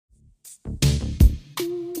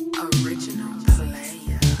Original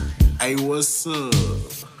Playa. Hey, what's up?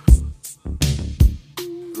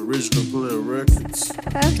 Original Playa Records.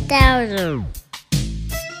 4,000.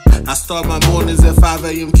 I start my mornings at 5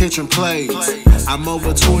 a.m. kitchen plays. I'm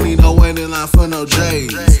over 20, no waiting line for no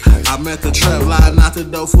J's. I'm at the trap line, not the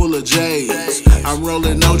door full of J's. I'm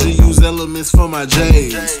rolling OG, use elements for my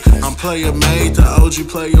J's. I'm player made, the OG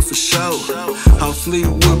player for show. I'm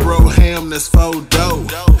Fleetwood, bro, ham, that's faux dough.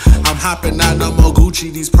 I'm hopping out, no more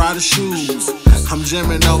Gucci, these Prada shoes. I'm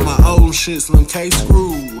jamming on my old shit, slim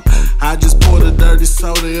K-screw. I just poured a dirty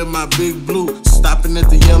soda in my big blue. Stopping at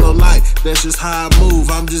the yellow light, that's just how I move.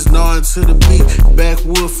 I'm just gnawing to the beat,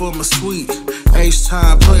 backwood for my sweet.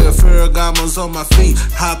 H-time player, Ferragamo's on my feet.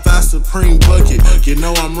 Hop out Supreme bucket, you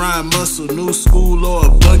know I'm riding muscle, new school or a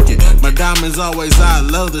bucket. My diamonds always out,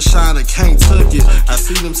 love the shine, I can't tuck it. I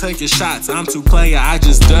see them taking shots, I'm too player, I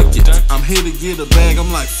just duck it. I'm here to get a bag,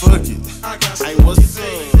 I'm like fuck it. Hey, what's up?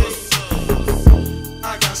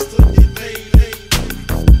 I got to get paid.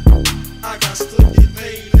 I got to get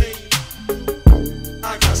paid.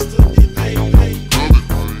 I got to get paid.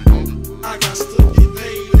 I got to get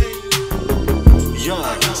paid. Young,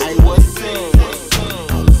 hey, what's up?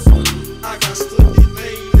 I got to get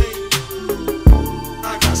paid. I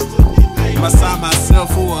got to get paid. I sign myself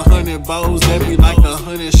for 100 bows, that be like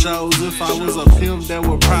 100 shows. If I was a pimp, that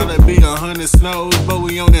would probably be 100 snows. But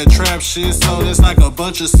we on that trap shit, so that's like a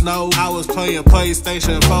bunch of snow. I was playing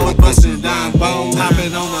PlayStation 4, busting down bones.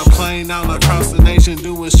 Hopping on a plane all across the nation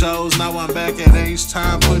doing shows. Now I'm back at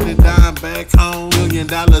H-time, putting it down back home. $1 million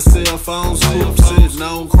cell phones, coupe sitting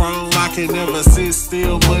on chrome. I can never sit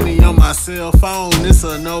still, money on my cell phone. It's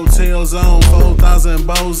a no-tail zone, 4,000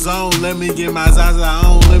 bow zone. Let me get my Zaza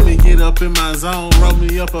on, let me get up in my zone. Roll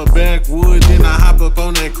me up a backwood, then I hop up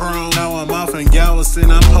on that chrome. Now I'm off in Galveston,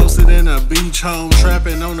 I'm posted in a beach home.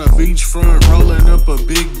 Trapping on the beachfront, rolling up a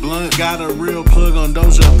big blunt. Got a real plug on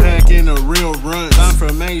Doja Pack in a real run. I'm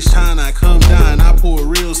from H-Town, I come down, I pour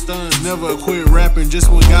real stunts. Never quit rapping, just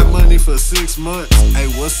when got money for 6 months. Hey,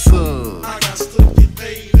 what's up? I got to get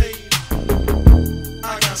paid.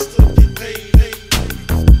 I got to